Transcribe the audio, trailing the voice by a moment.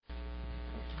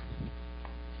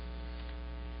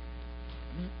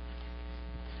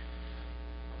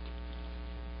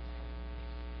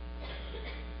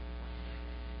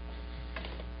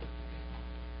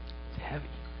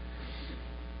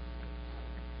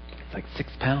It's like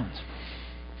 6 pounds.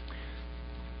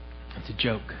 It's a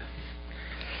joke.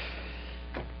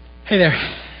 Hey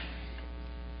there.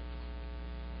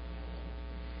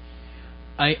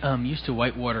 I used to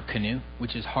whitewater canoe,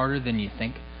 which is harder than you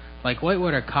think. Like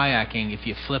whitewater kayaking, if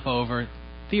you flip over,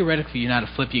 theoretically you know how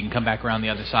to flip, you can come back around the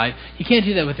other side. You can't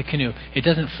do that with a canoe. It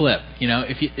doesn't flip. You know,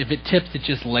 if it tips, it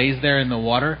just lays there in the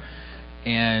water,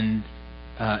 and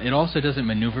it also doesn't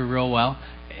maneuver real well.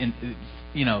 And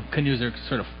you know, canoes are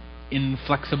sort of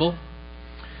inflexible.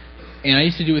 And I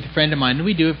used to do it with a friend of mine, and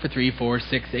we'd do it for 3, 4,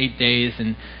 6, 8 days.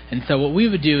 And so what we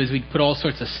would do is we'd put all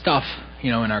sorts of stuff,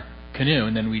 you know, in our canoe,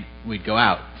 and then we'd go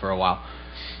out for a while.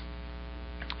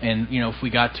 And you know, if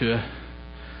we'd go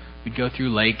through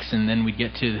lakes, and then we'd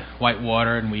get to white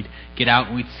water, and we'd get out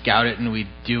and we'd scout it, and we'd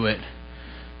do it,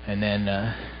 and then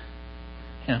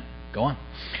you know, go on.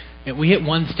 And we hit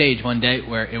one stage one day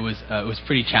where it was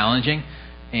pretty challenging,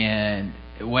 and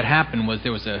what happened was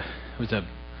there was a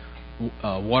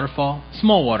waterfall,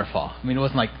 small waterfall. I mean, it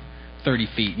wasn't like 30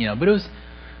 feet, you know, but it was,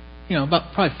 you know,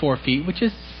 about probably 4 feet, which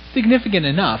is significant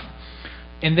enough.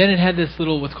 And then it had this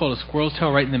little, what's called a squirrel's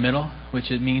tail right in the middle, which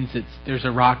it means there's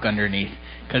a rock underneath,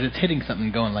 because it's hitting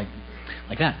something going like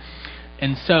that.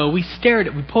 And so we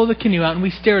pulled the canoe out and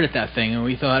we stared at that thing, and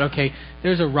we thought, okay,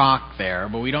 there's a rock there,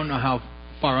 but we don't know how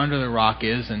far under the rock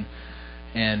is, and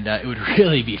it would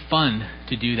really be fun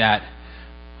to do that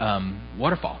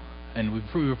waterfall. And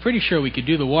we were pretty sure we could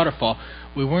do the waterfall.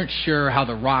 We weren't sure how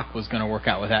the rock was going to work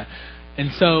out with that.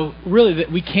 And so, really,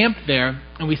 we camped there,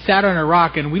 and we sat on a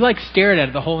rock, and we stared at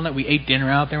it the whole night. We ate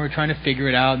dinner out there, and we were trying to figure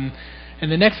it out.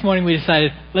 And the next morning, we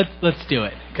decided, let's do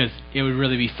it, because it would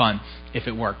really be fun if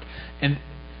it worked. And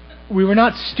we were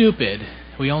not stupid.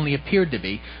 We only appeared to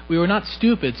be. We were not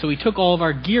stupid, so we took all of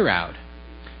our gear out,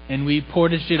 and we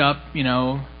portaged it up, you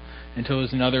know, until it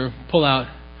was another pull-out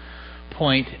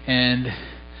point, and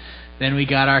then we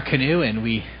got our canoe and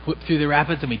we whipped through the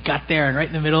rapids, and we got there, and right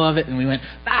in the middle of it, and we went,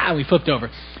 and we flipped over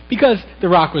because the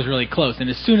rock was really close. And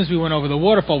as soon as we went over the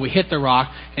waterfall, we hit the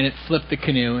rock, and it flipped the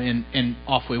canoe, and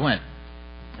off we went.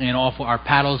 And off our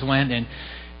paddles went, and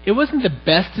it wasn't the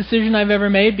best decision I've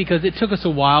ever made, because it took us a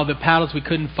while. The paddles, we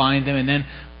couldn't find them, and then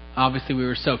obviously we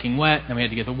were soaking wet, and we had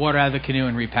to get the water out of the canoe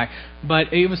and repack.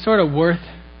 But it was sort of worth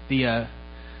the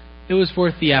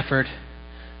effort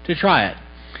to try it.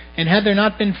 And had there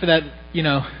not been for that, you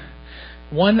know,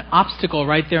 one obstacle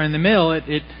right there in the middle,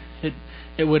 it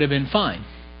would have been fine.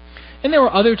 And there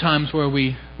were other times where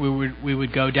we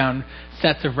would go down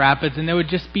sets of rapids, and there would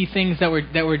just be things that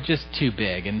were just too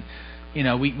big, and you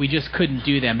know, we just couldn't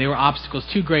do them. They were obstacles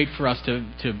too great for us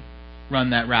to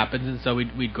run that rapids, and so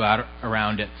we'd go out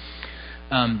around it.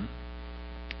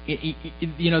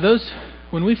 You know, those,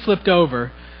 when we flipped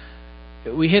over,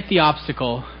 we hit the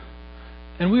obstacle,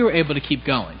 and we were able to keep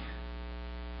going.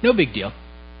 No big deal.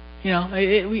 You know,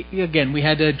 we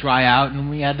had to dry out, and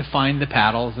we had to find the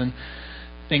paddles and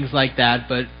things like that,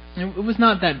 but it was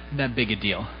not that big a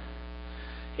deal.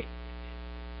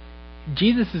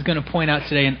 Jesus is going to point out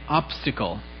today an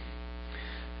obstacle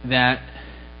that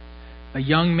a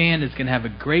young man is going to have a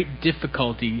great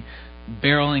difficulty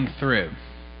barreling through.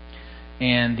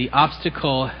 And the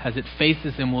obstacle, as it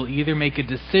faces him, will either make a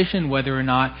decision whether or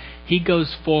not he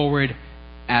goes forward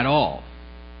at all,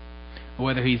 or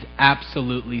whether he's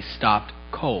absolutely stopped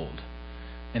cold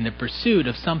in the pursuit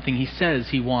of something he says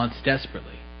he wants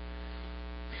desperately.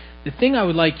 The thing I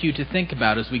would like you to think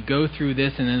about as we go through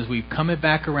this, and as we come it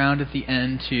back around at the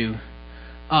end to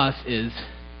us, is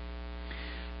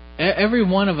every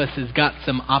one of us has got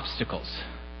some obstacles.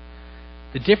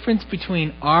 The difference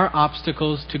between our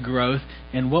obstacles to growth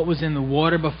and what was in the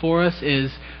water before us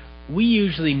is we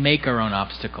usually make our own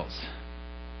obstacles.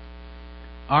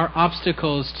 Our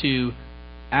obstacles to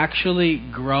actually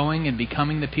growing and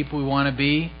becoming the people we want to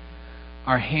be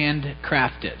are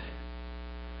handcrafted.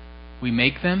 We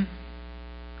make them,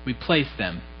 we place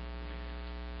them,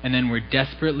 and then we're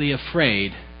desperately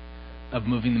afraid of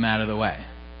moving them out of the way.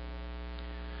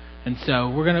 And so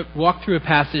we're going to walk through a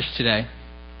passage today,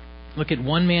 look at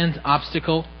one man's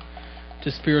obstacle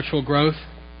to spiritual growth.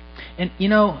 And you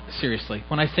know, seriously,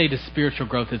 when I say to spiritual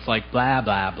growth, it's like blah,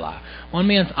 blah, blah. One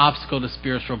man's obstacle to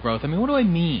spiritual growth. I mean, what do I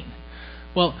mean?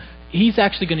 Well, he's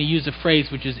actually going to use a phrase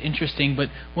which is interesting, but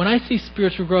when I say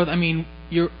spiritual growth, I mean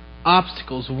your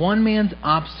obstacles, one man's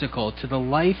obstacle to the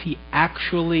life he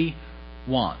actually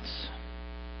wants.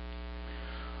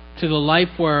 To the life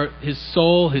where his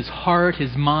soul, his heart,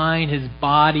 his mind, his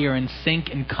body are in sync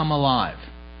and come alive.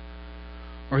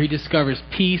 Where he discovers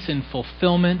peace and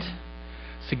fulfillment,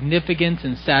 significance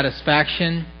and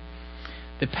satisfaction,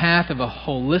 the path of a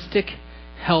holistic,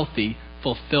 healthy,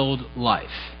 fulfilled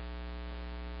life.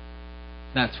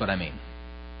 That's what I mean.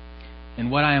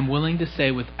 And what I am willing to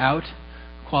say without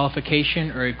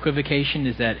qualification or equivocation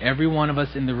is that every one of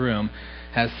us in the room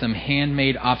has some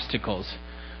handmade obstacles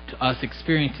to us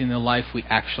experiencing the life we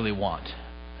actually want.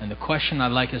 And the question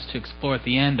I'd like us to explore at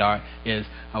the end is,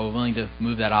 are we willing to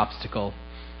move that obstacle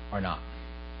or not?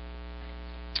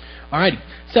 Alrighty,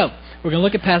 so we're going to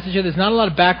look at passage here. There's not a lot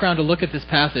of background to look at this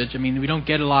passage. I mean, we don't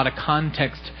get a lot of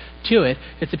context to it.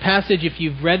 It's a passage, if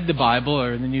you've read the Bible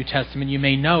or the New Testament, you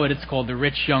may know it. It's called the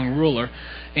rich young ruler.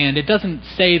 And it doesn't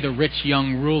say the rich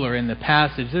young ruler in the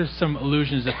passage. There's some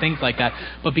allusions to things like that.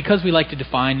 But because we like to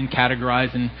define and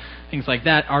categorize and things like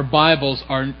that, our Bibles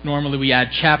are normally, we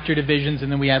add chapter divisions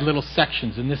and then we add little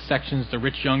sections. And this section is the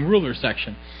rich young ruler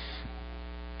section.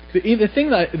 The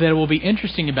thing that will be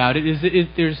interesting about it is that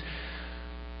there's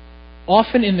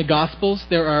often in the Gospels,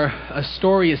 a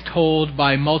story is told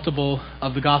by multiple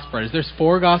of the Gospel writers. There's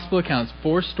 4 Gospel accounts,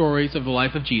 4 stories of the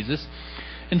life of Jesus.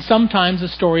 And sometimes a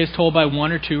story is told by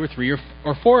 1 or 2 or 3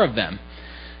 or 4 of them.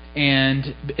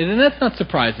 And that's not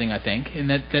surprising, I think, in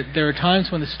that there are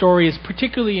times when the story is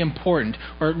particularly important,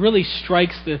 or it really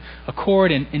strikes a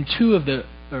chord in 2 of the,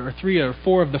 or 3 or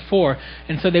 4 of the 4,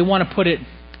 and so they want to put it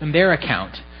in their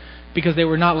account, because they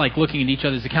were not like looking at each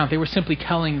other's account. They were simply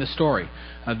telling the story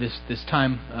of this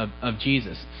time of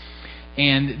Jesus.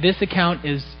 And this account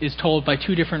is told by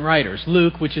 2 different writers.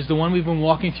 Luke, which is the one we've been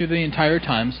walking through the entire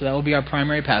time, so that will be our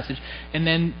primary passage. And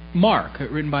then Mark,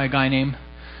 written by a guy named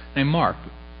Mark.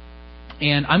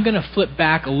 And I'm going to flip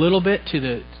back a little bit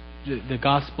to the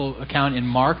gospel account in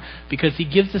Mark, because he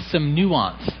gives us some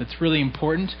nuance that's really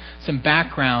important, some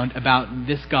background about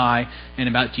this guy and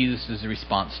about Jesus'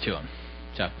 response to him.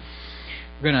 So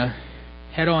we're going to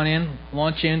head on in,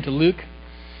 launch into Luke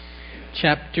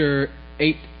chapter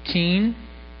 18.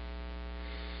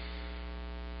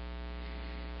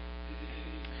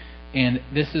 And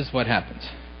this is what happens.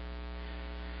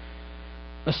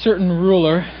 A certain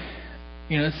ruler,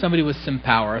 somebody with some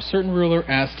power, a certain ruler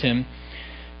asked him,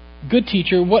 "Good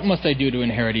teacher, what must I do to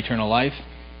inherit eternal life?"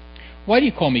 "Why do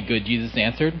you call me good?" Jesus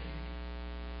answered.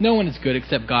 "No one is good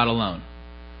except God alone."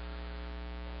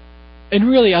 And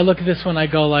really, I look at this one, I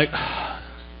go like,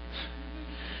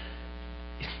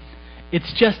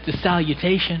 it's just a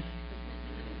salutation.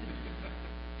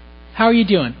 How are you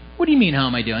doing? What do you mean, how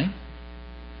am I doing?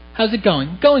 How's it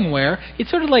going? Going where? It's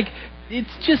sort of like, it's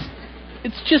just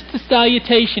a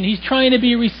salutation. He's trying to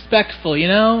be respectful,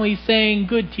 He's saying,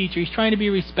 "Good teacher." He's trying to be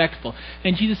respectful.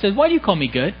 And Jesus says, "Why do you call me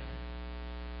good?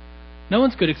 No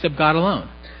one's good except God alone."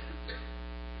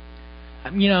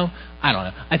 I don't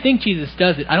know. I think Jesus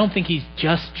does it. I don't think he's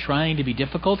just trying to be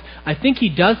difficult. I think he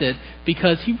does it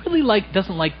because he really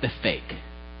doesn't like the fake.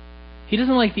 He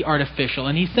doesn't like the artificial.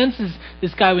 And he senses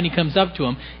this guy when he comes up to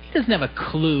him, he doesn't have a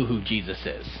clue who Jesus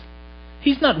is.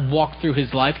 He's not walked through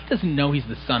his life. He doesn't know he's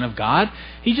the Son of God.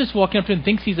 He's just walking up to him and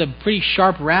thinks he's a pretty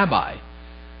sharp rabbi.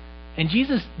 And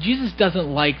Jesus doesn't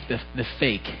like the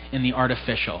fake and the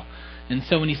artificial. And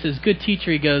so when he says, "Good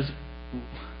teacher," he goes,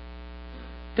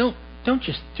 Don't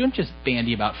just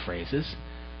bandy about phrases.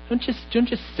 Don't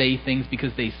just say things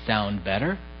because they sound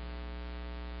better.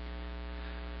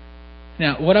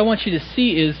 Now, what I want you to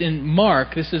see is in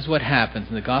Mark, this is what happens.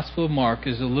 In the Gospel of Mark,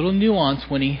 there's a little nuance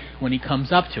when he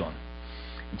comes up to him.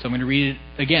 And so I'm going to read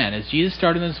it again. "As Jesus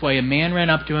started in this way, a man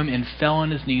ran up to him and fell on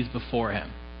his knees before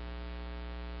him."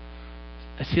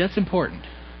 See, that's important.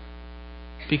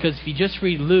 Because if you just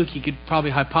read Luke, you could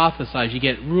probably hypothesize. You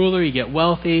get ruler, you get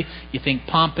wealthy, you think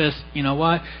pompous, you know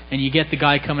what? And you get the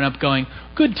guy coming up going,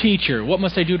 "Good teacher, what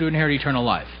must I do to inherit eternal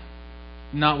life?"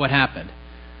 Not what happened.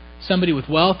 Somebody with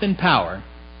wealth and power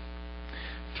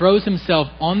throws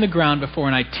himself on the ground before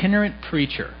an itinerant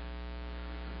preacher,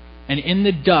 and in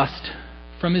the dust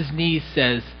from his knees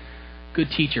says, "Good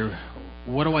teacher,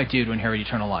 what do I do to inherit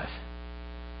eternal life?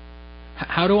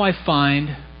 How do I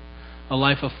find a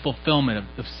life of fulfillment,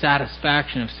 of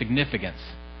satisfaction, of significance?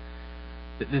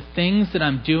 The things that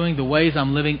I'm doing, the ways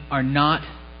I'm living, are not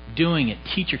doing it.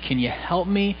 Teacher, can you help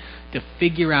me to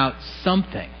figure out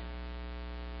something?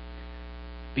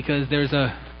 Because there's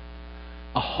a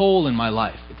hole in my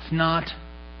life. It's not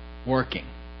working."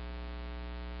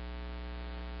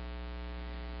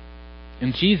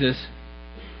 And Jesus,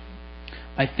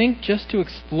 I think just to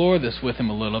explore this with him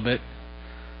a little bit,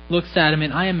 looks at him,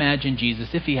 and I imagine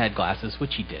Jesus, if he had glasses,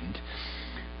 which he didn't,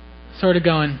 sort of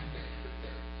going,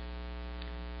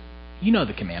 "You know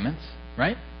the commandments,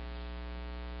 right?"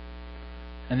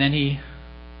 And then he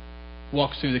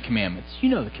walks through the commandments. "You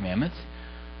know the commandments.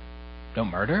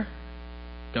 Don't murder.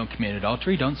 Don't commit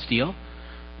adultery. Don't steal.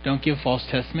 Don't give false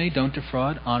testimony. Don't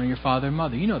defraud. Honor your father and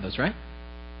mother. You know those, right?"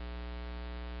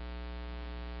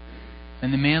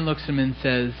 And the man looks at him and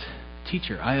says,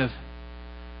 "Teacher, I have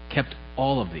kept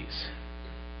all of these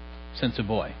since a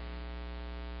boy."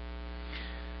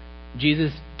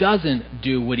 Jesus doesn't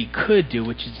do what he could do,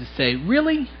 which is to say,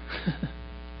 "Really?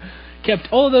 Kept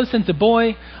all of those since a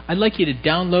boy? I'd like you to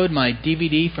download my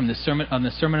DVD from the Sermon on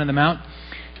the Mount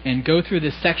and go through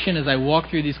this section as I walk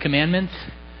through these commandments.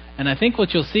 And I think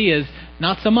what you'll see is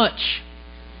not so much."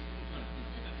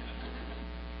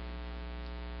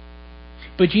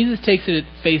 But Jesus takes it at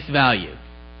face value.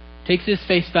 Takes it at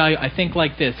face value, I think,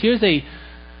 like this. Here's a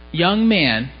young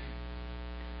man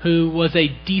who was a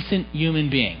decent human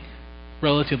being,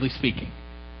 relatively speaking.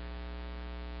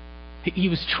 He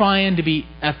was trying to be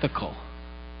ethical.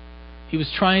 He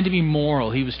was trying to be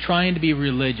moral. He was trying to be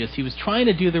religious. He was trying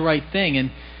to do the right thing.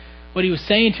 And what he was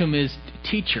saying to him is,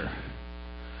 "Teacher,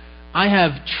 I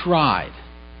have tried.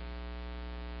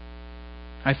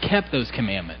 I've kept those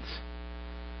commandments.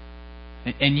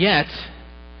 And yet,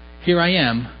 here I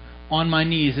am on my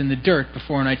knees in the dirt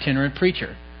before an itinerant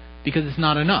preacher because it's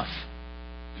not enough.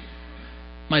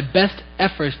 My best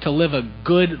efforts to live a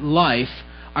good life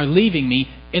are leaving me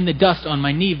in the dust on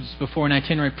my knees before an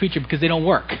itinerant preacher because they don't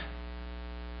work."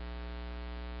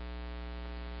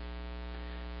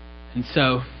 And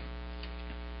so,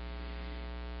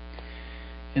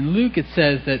 in Luke it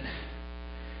says that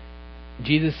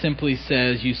Jesus simply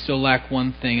says, "You still lack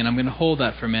one thing," and I'm going to hold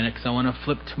that for a minute because I want to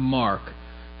flip to Mark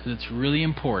because it's really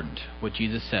important what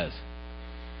Jesus says.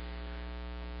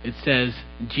 It says,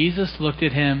 Jesus looked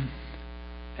at him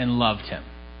and loved him.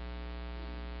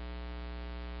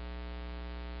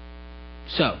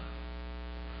 So,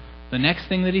 the next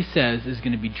thing that he says is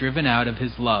going to be driven out of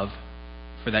his love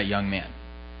for that young man.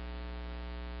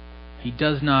 He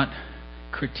does not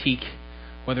critique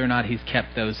whether or not he's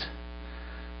kept those,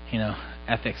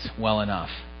 ethics well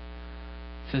enough.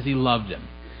 It says he loved him.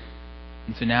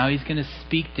 And so now he's going to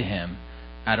speak to him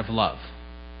out of love.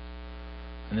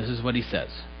 And this is what he says.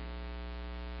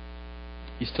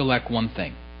 You still lack one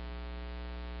thing.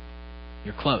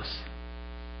 You're close.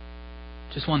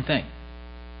 Just one thing.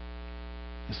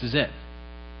 This is it.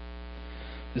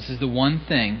 This is the one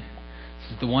thing,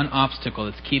 this is the one obstacle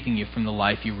that's keeping you from the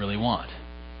life you really want.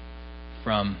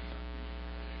 From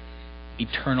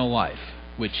eternal life,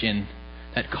 which in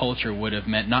that culture would have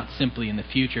meant not simply in the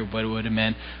future, but it would have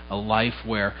meant a life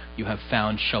where you have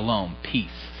found shalom,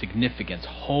 peace, significance,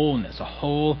 wholeness, a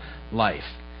whole life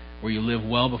where you live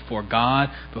well before God,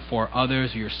 before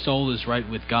others, your soul is right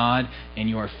with God, and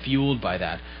you are fueled by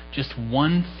that. Just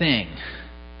one thing,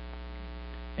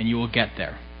 and you will get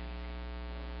there.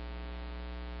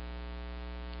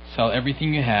 Sell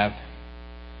everything you have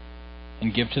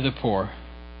and give to the poor,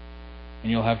 and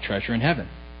you'll have treasure in heaven.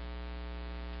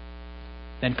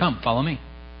 Then come, follow me.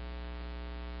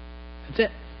 That's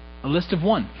it. A list of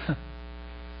one.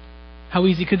 How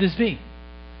easy could this be?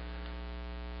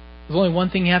 There's only one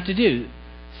thing you have to do.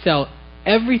 Sell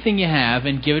everything you have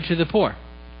and give it to the poor.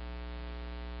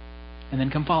 And then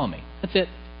come follow me. That's it.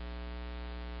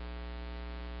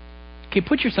 Okay,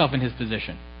 put yourself in his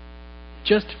position.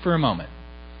 Just for a moment.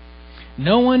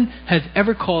 No one has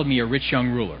ever called me a rich young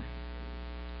ruler.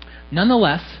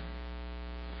 Nonetheless,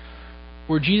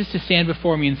 were Jesus to stand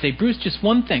before me and say, "Bruce, just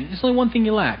one thing. There's only one thing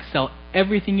you lack. Sell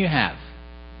everything you have.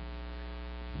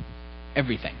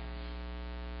 Everything.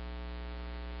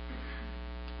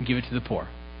 And give it to the poor.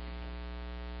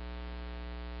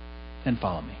 And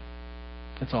follow me."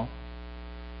 That's all.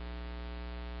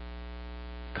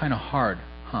 Kind of hard,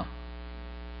 huh?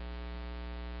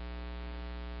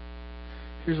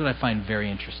 Here's what I find very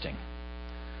interesting.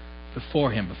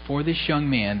 Before this young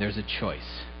man, there's a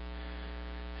choice.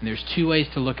 And there's two ways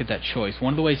to look at that choice.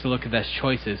 One of the ways to look at that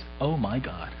choice is, oh my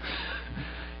God,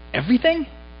 everything?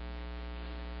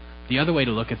 The other way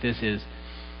to look at this is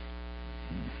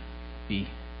the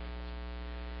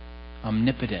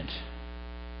omnipotent,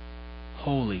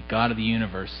 holy God of the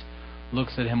universe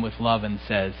looks at him with love and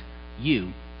says,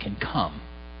 "You can come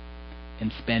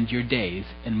and spend your days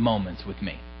and moments with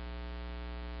me.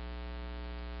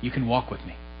 You can walk with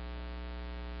me.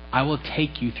 I will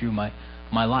take you through my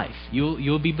life.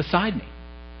 You'll be beside me.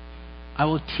 I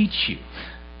will teach you.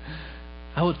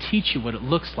 I will teach you what it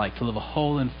looks like to live a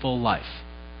whole and full life.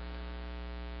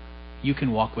 You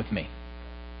can walk with me."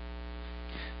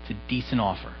 It's a decent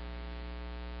offer.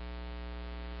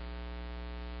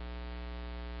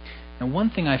 Now, one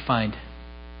thing I find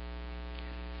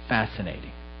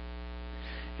fascinating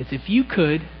is if you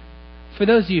could, for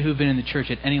those of you who've been in the church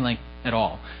at any length at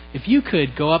all, if you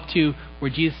could go up to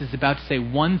where Jesus is about to say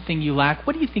one thing you lack,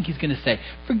 what do you think he's going to say?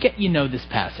 Forget you know this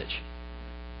passage.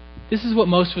 This is what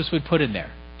most of us would put in there.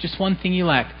 Just one thing you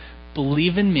lack.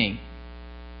 Believe in me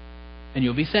and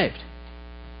you'll be saved.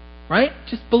 Right?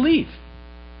 Just believe.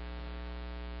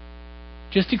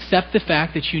 Just accept the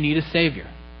fact that you need a Savior.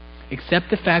 Accept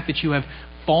the fact that you have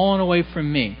fallen away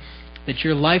from me, that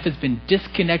your life has been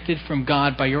disconnected from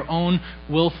God by your own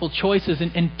willful choices,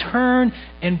 and turn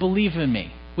and believe in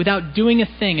me without doing a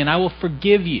thing, and I will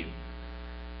forgive you.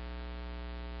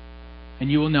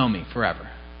 And you will know me forever.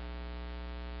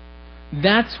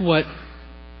 That's what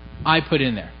I put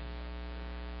in there.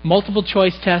 Multiple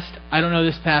choice test. I don't know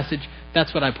this passage.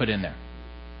 That's what I put in there.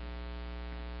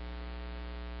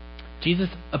 Jesus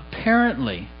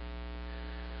apparently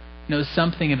knows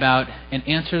something about an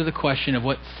answer to the question of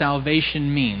what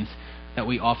salvation means that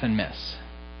we often miss.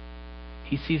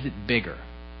 He sees it bigger.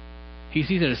 He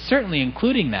sees it as certainly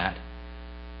including that,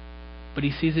 but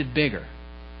he sees it bigger.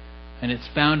 And it's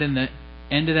found in the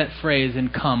end of that phrase,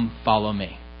 "and come, follow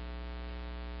me."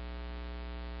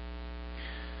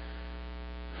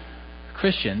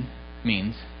 Christian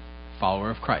means follower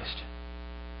of Christ.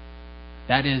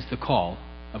 That is the call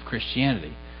of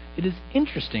Christianity. It is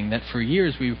interesting that for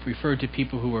years we've referred to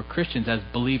people who were Christians as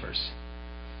believers,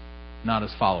 not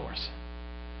as followers.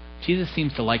 Jesus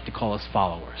seems to like to call us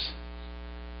followers.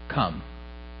 Come,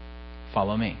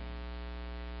 follow me.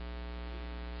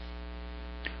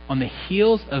 On the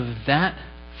heels of that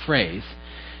phrase,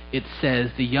 it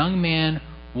says the young man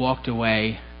walked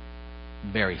away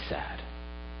very sad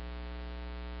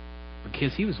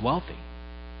because he was wealthy.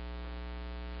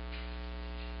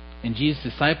 And Jesus'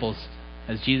 disciples,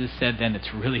 as Jesus said then,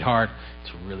 it's really hard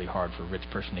for a rich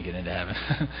person to get into heaven.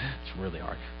 It's really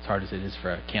hard. It's hard as it is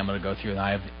for a camel to go through the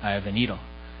eye of the needle.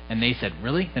 And they said,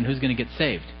 really? Then who's going to get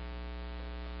saved?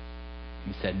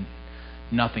 He said,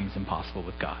 nothing's impossible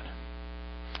with God.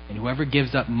 And whoever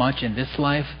gives up much in this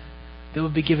life, they will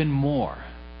be given more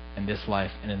in this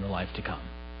life and in the life to come.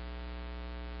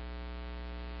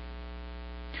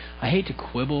 I hate to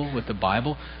quibble with the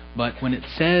Bible, but when it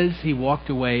says he walked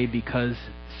away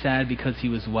sad because he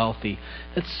was wealthy,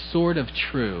 that's sort of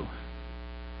true.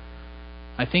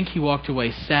 I think he walked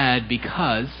away sad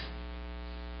because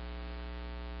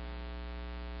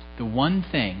the one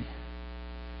thing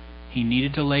he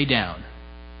needed to lay down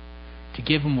to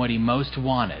give him what he most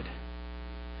wanted,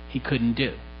 he couldn't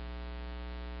do.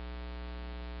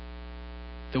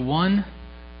 The one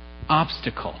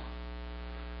obstacle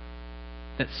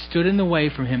that stood in the way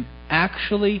from him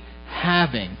actually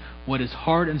having what his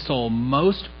heart and soul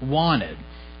most wanted,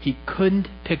 he couldn't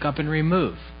pick up and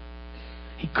remove.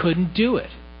 He couldn't do it.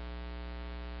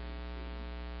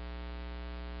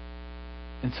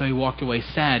 And so he walked away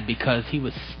sad because he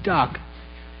was stuck.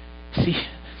 See,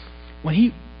 when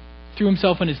he threw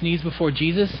himself on his knees before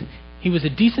Jesus, he was a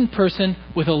decent person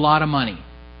with a lot of money.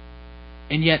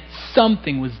 And yet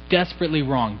something was desperately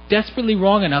wrong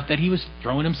enough that he was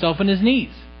throwing himself on his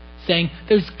knees, saying,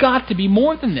 there's got to be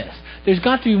more than this. There's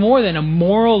got to be more than a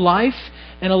moral life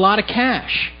and a lot of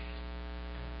cash.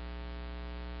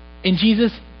 And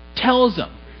Jesus tells him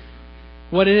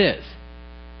what it is.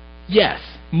 Yes,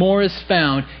 more is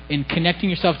found in connecting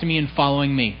yourself to me and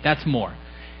following me. That's more.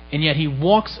 And yet he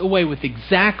walks away with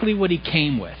exactly what he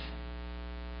came with.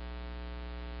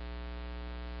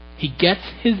 He gets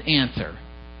his answer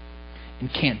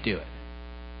and can't do it.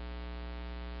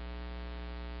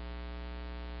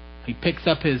 He picks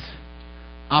up his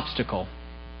obstacle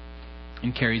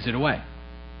and carries it away.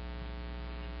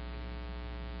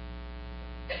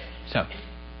 So,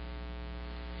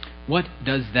 what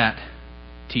does that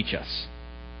teach us?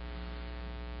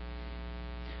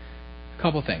 A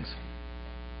couple things.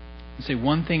 I'll say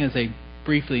one thing as a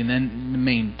briefly and then the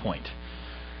main point.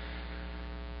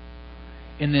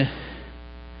 In the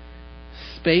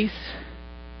space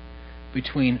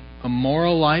between a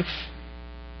moral life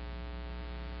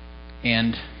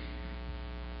and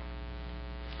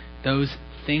those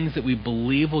things that we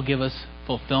believe will give us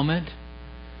fulfillment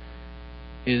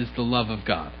is the love of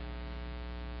God.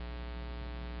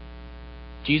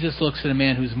 Jesus looks at a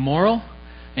man who's moral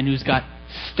and who's got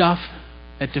stuff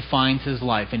that defines his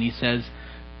life, and he says,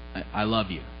 I love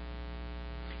you.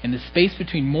 And the space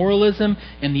between moralism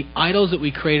and the idols that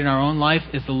we create in our own life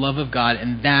is the love of God,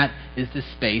 and that is the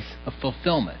space of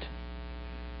fulfillment.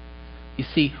 You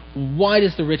see, why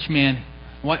does the rich man,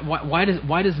 why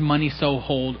does money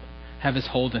have its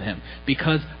hold in him?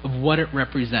 Because of what it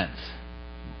represents.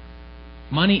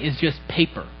 Money is just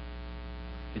paper.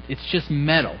 It's just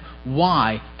metal.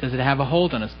 Why does it have a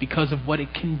hold on us? Because of what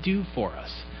it can do for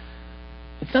us.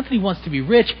 It's not that he wants to be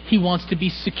rich, he wants to be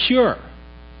secure.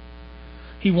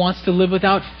 He wants to live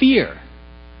without fear.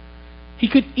 He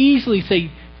could easily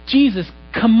say, Jesus,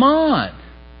 come on.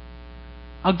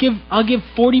 I'll give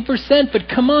 40%, but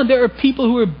come on, there are people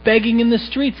who are begging in the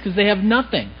streets because they have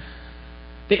nothing.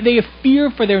 They have fear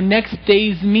for their next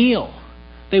day's meal.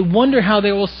 They wonder how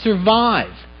they will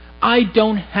survive. I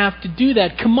don't have to do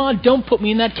that. Come on, don't put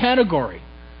me in that category.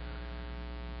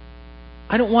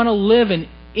 I don't want to live an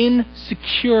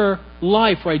insecure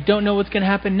life where I don't know what's going to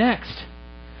happen next.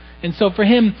 And so for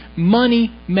him,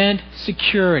 money meant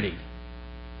security.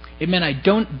 It meant I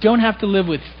don't have to live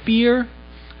with fear.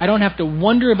 I don't have to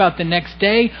wonder about the next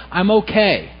day. I'm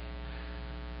okay.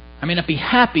 I may not be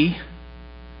happy,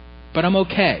 but I'm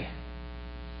okay.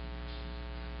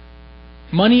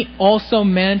 Money also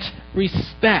meant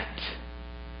respect.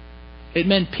 It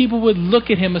meant people would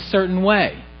look at him a certain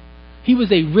way. He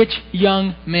was a rich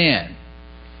young man.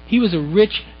 He was a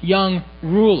rich young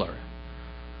ruler.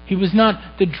 He was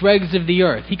not the dregs of the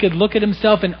earth. He could look at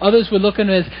himself and others would look at him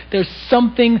as, there's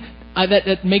something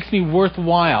that makes me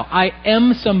worthwhile. I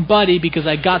am somebody because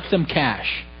I got some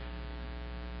cash.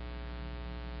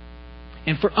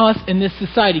 And for us in this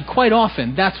society, quite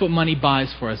often, that's what money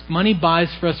buys for us. Money buys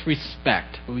for us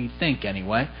respect, we think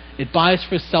anyway. It buys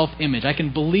for self-image. I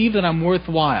can believe that I'm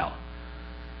worthwhile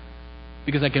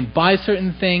because I can buy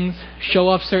certain things, show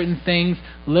off certain things,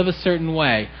 live a certain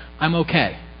way. I'm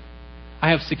okay. I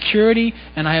have security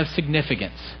and I have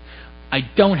significance. I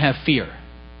don't have fear.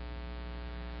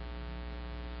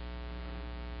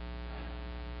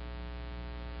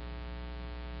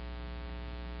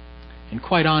 And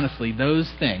quite honestly,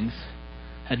 those things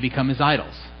had become his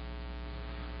idols.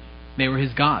 They were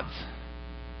his gods.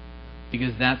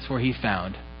 Because that's where he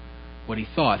found what he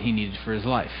thought he needed for his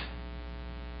life.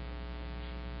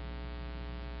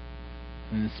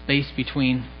 And the space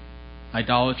between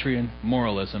idolatry and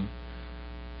moralism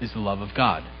is the love of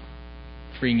God,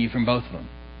 freeing you from both of them.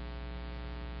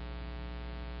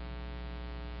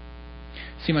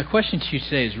 See, my question to you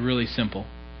today is really simple.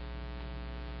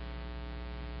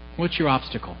 What's your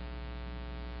obstacle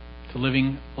to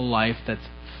living a life that's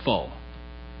full?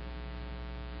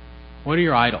 What are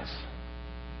your idols?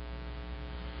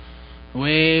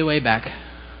 Way back,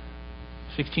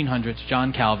 1600s,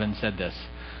 John Calvin said this: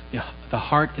 the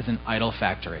heart is an idol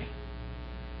factory.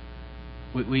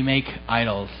 We make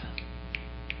idols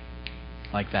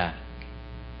like that.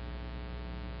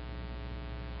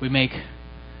 We make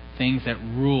things that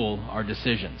rule our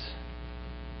decisions.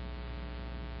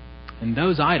 And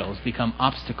those idols become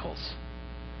obstacles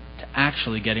to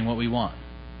actually getting what we want,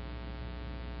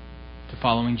 to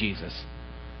following Jesus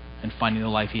and finding the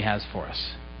life he has for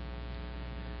us.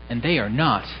 And they are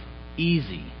not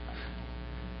easy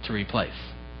to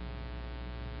replace.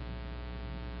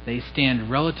 They stand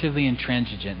relatively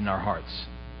intransigent in our hearts.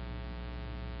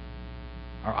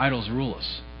 Our idols rule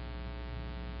us.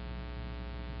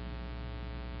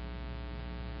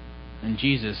 And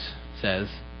Jesus says,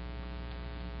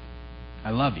 I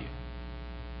love you.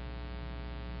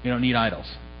 You don't need idols.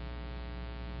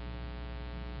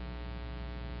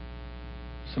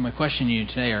 So my question to you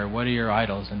today are, what are your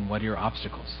idols and what are your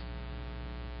obstacles?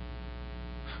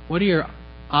 What are your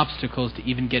obstacles to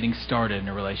even getting started in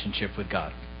a relationship with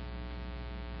God?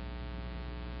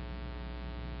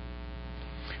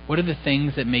 What are the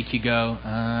things that make you go,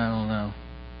 I don't know?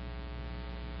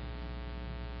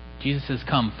 Jesus says,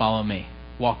 come, follow me.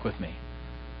 Walk with me.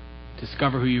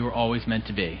 Discover who you were always meant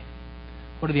to be.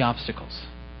 What are the obstacles?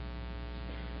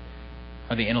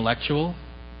 Are they intellectual?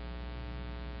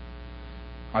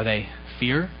 Are they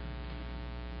fear?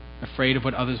 Afraid of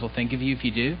what others will think of you if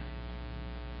you do?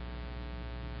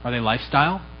 Are they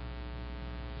lifestyle?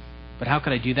 But how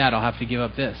could I do that? I'll have to give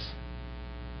up this.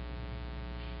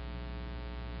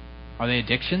 Are they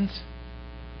addictions?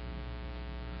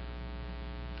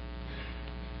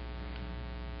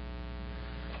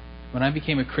 When I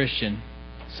became a Christian,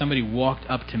 somebody walked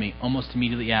up to me almost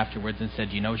immediately afterwards and said,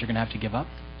 do you know what you're going to have to give up?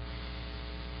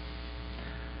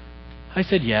 I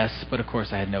said yes, but of course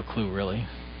I had no clue really.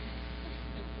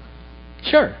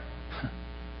 Sure.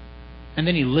 And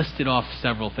then he listed off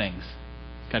several things.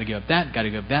 Got to give up that, got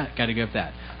to give up that, got to give up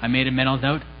that. I made a mental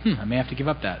note, I may have to give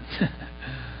up that.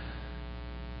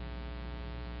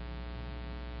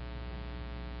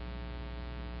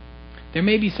 There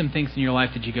may be some things in your life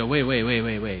that you go,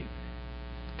 wait.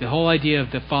 The whole idea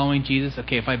of the following Jesus,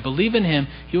 okay, if I believe in him,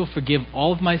 he will forgive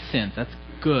all of my sins. That's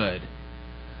good.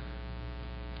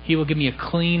 He will give me a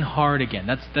clean heart again.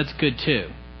 That's good too.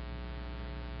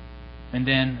 And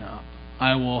then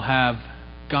I will have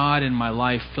God in my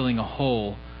life filling a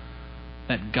hole,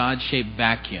 that God-shaped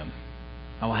vacuum.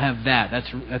 I will have that.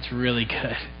 That's really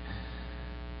good.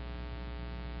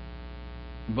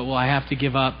 But will I have to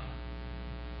give up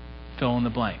fill in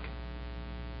the blank?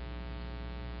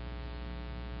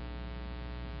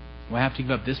 Do I have to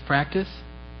give up this practice,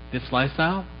 this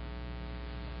lifestyle?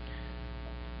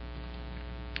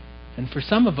 And for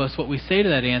some of us, what we say to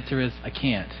that answer is, I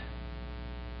can't.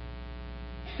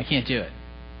 I can't do it.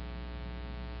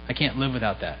 I can't live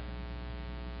without that.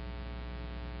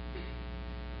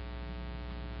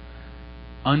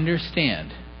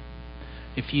 Understand,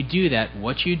 if you do that,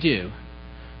 what you do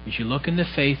is you look in the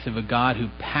face of a God who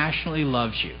passionately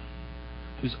loves you,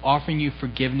 who's offering you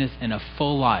forgiveness and a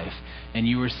full life, and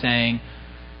you are saying,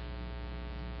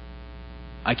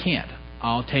 I can't.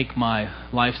 I'll take my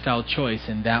lifestyle choice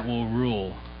and that will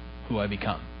rule who I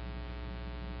become.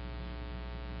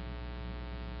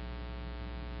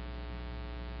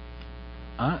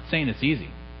 I'm not saying it's easy.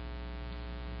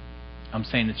 I'm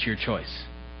saying it's your choice.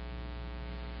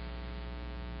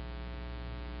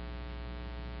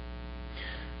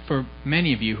 For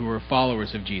many of you who are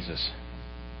followers of Jesus,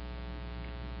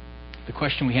 the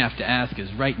question we have to ask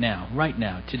is right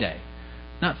now, today,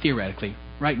 not theoretically,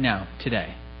 right now,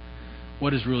 today,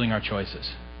 what is ruling our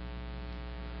choices?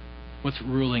 What's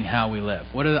ruling how we live?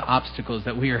 What are the obstacles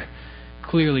that we are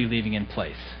clearly leaving in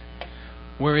place?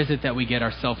 Where is it that we get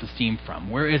our self-esteem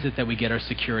from? Where is it that we get our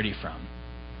security from?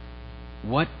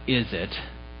 What is it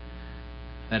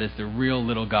that is the real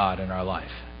little God in our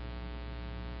life?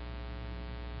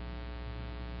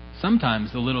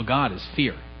 Sometimes the little God is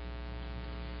fear.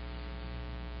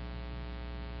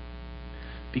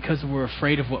 Because we're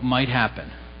afraid of what might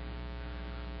happen,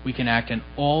 we can act in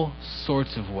all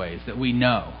sorts of ways that we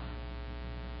know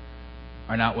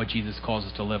are not what Jesus calls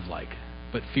us to live like.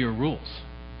 But fear rules.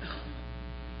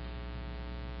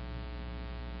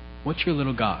 What's your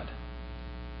little God?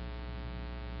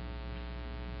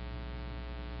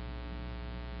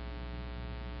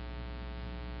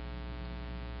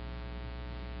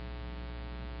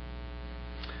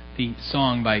 The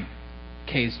song by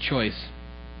Kay's Choice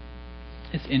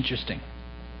is interesting.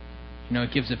 You know,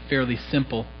 it gives a fairly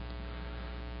simple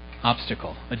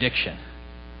obstacle, addiction.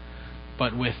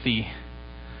 But with the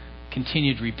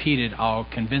continued repeated, I'll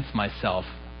convince myself,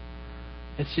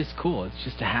 it's just cool. It's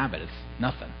just a habit. It's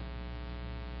nothing.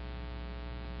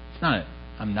 It's not,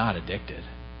 I'm not addicted.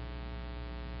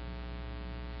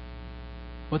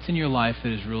 What's in your life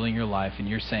that is ruling your life and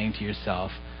you're saying to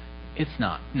yourself, it's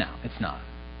not. No, it's not.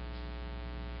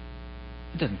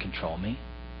 It doesn't control me.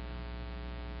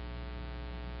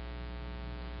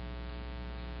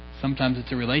 Sometimes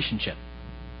it's a relationship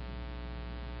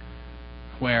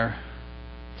where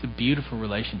it's a beautiful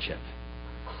relationship,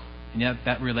 and yet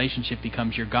that relationship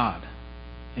becomes your God,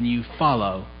 and you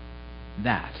follow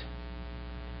that,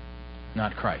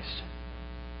 not Christ.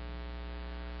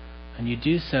 And you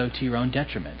do so to your own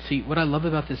detriment. See, what I love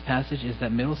about this passage is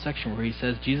that middle section where he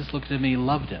says, Jesus looked at him and he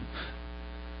loved him.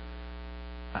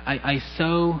 I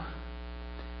so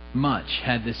much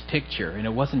had this picture, and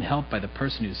it wasn't helped by the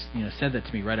person who said that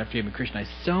to me right after he became a Christian.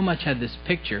 I so much had this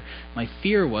picture. My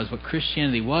fear was what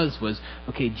Christianity was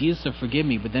okay, Jesus will forgive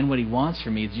me, but then what he wants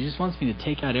from me is he just wants me to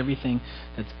take out everything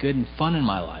that's good and fun in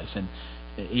my life, and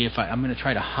if I'm going to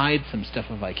try to hide some stuff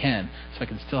if I can, so I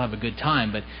can still have a good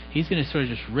time, but he's going to sort of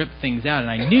just rip things out.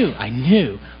 And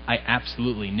I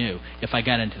absolutely knew if I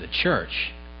got into the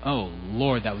church, oh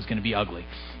Lord, that was going to be ugly,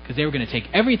 because they were going to take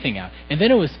everything out. And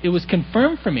then it was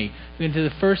confirmed for me into the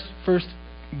first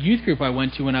youth group I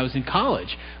went to when I was in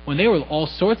college, when they were all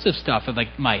sorts of stuff.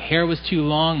 Like my hair was too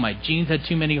long, my jeans had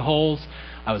too many holes.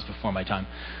 I was before my time,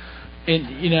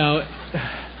 and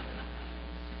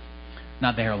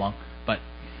not the hair long, but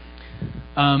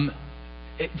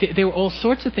there were all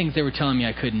sorts of things they were telling me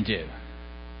I couldn't do.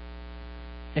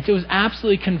 And so it was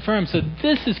absolutely confirmed. So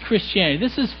this is Christianity.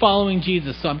 This is following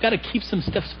Jesus. So I've got to keep some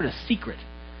stuff sort of secret.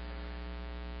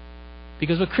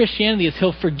 Because what Christianity is,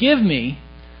 he'll forgive me,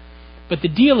 but the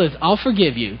deal is I'll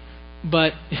forgive you,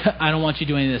 but I don't want you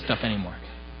to do any of this stuff anymore.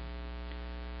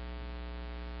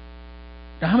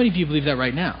 Now, how many of you believe that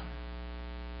right now?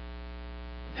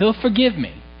 He'll forgive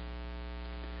me,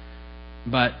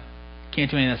 but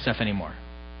can't do any of that stuff anymore.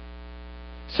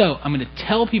 So I'm going to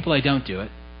tell people I don't do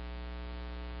it,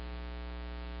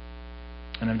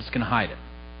 and I'm just going to hide it.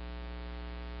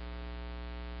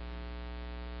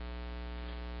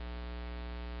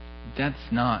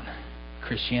 That's not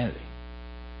Christianity.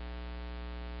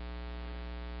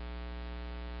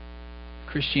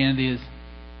 Christianity is,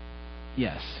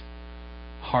 yes,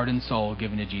 heart and soul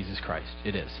given to Jesus Christ.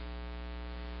 It is.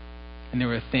 And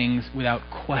there are things without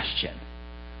question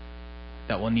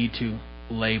that we'll need to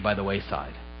lay by the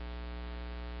wayside.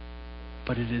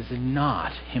 But it is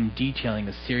not him detailing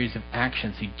a series of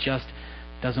actions he just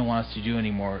doesn't want us to do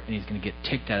anymore, and he's going to get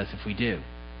ticked at us if we do.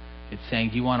 It's saying,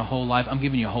 do you want a whole life? I'm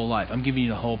giving you a whole life. I'm giving you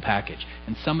the whole package.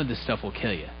 And some of this stuff will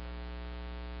kill you.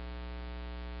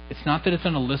 It's not that it's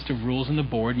on a list of rules on the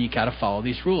board and you got to follow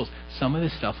these rules. Some of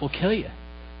this stuff will kill you.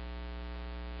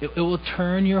 It will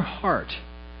turn your heart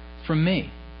from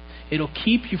me. It'll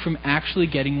keep you from actually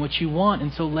getting what you want.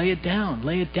 And so lay it down.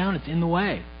 Lay it down. It's in the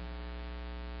way.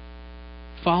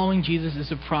 Following Jesus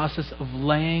is a process of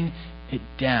laying it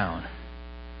down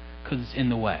because it's in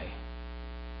the way.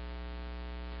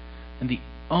 And the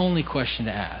only question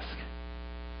to ask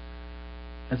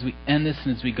as we end this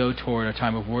and as we go toward a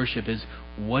time of worship is,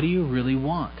 what do you really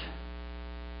want?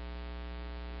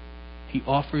 He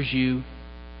offers you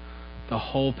the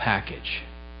whole package.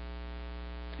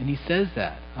 And he says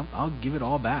that. I'll give it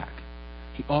all back.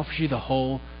 He offers you the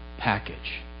whole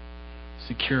package.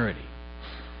 Security.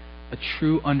 A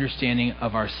true understanding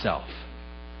of ourself.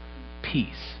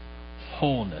 Peace.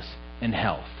 Wholeness. And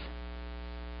health.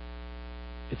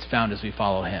 It's found as we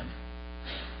follow him.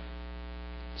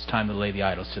 It's time to lay the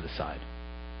idols to the side.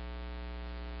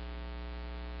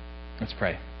 Let's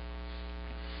pray.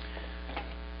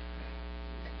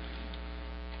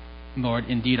 Lord,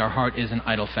 indeed our heart is an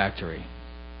idol factory.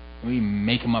 We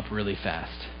make them up really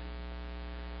fast.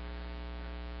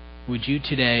 Would you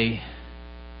today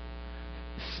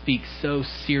speak so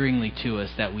searingly to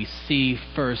us that we see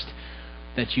first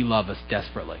that you love us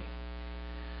desperately?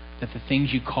 That the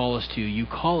things you call us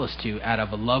to out of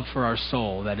a love for our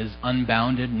soul that is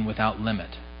unbounded and without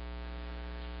limit.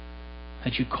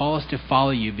 That you call us to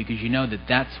follow you because you know that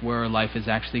that's where life is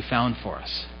actually found for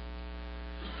us.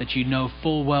 That you know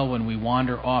full well when we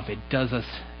wander off, it does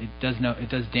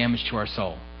damage to our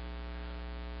soul.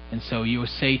 And so you will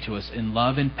say to us in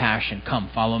love and passion,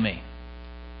 come, follow me.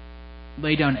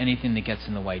 Lay down anything that gets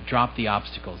in the way. Drop the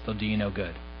obstacles. They'll do you no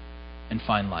good. And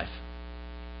find life.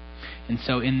 And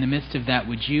so in the midst of that,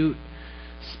 would you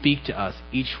speak to us,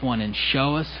 each one, and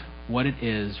show us what it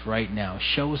is right now.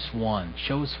 Show us one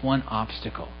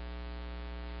obstacle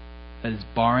that is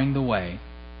barring the way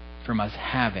from us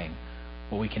having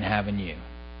what we can have in you.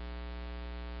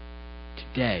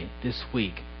 Today, this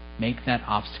week, make that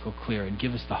obstacle clear and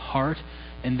give us the heart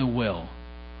and the will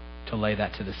to lay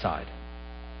that to the side.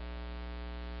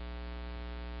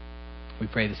 We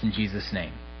pray this in Jesus'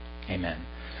 name. Amen.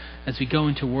 As we go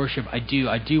into worship, I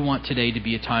do want today to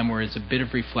be a time where it's a bit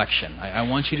of reflection. I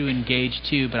want you to engage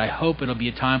too, but I hope it'll be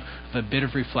a time of a bit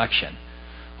of reflection.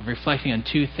 Of reflecting on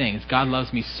two things. God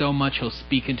loves me so much, he'll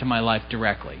speak into my life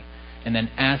directly. And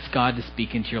then ask God to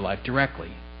speak into your life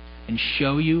directly. And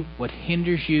show you what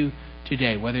hinders you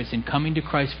today, whether it's in coming to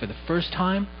Christ for the first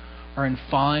time or in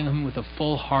following him with a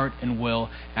full heart and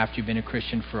will after you've been a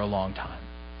Christian for a long time.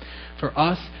 For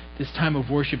us, this time of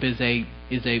worship is a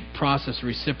process, a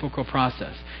reciprocal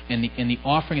process. And the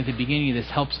offering at the beginning of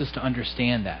this helps us to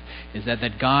understand that. Is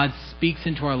that God speaks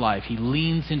into our life. He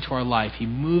leans into our life. He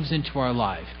moves into our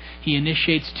life. He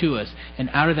initiates to us. And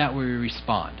out of that we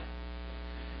respond.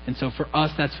 And so for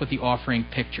us, that's what the offering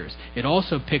pictures. It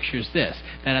also pictures this,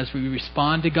 that as we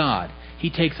respond to God, he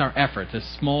takes our efforts, as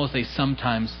small as they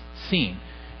sometimes seem,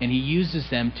 and he uses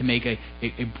them to make a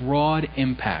broad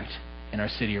impact in our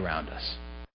city around us.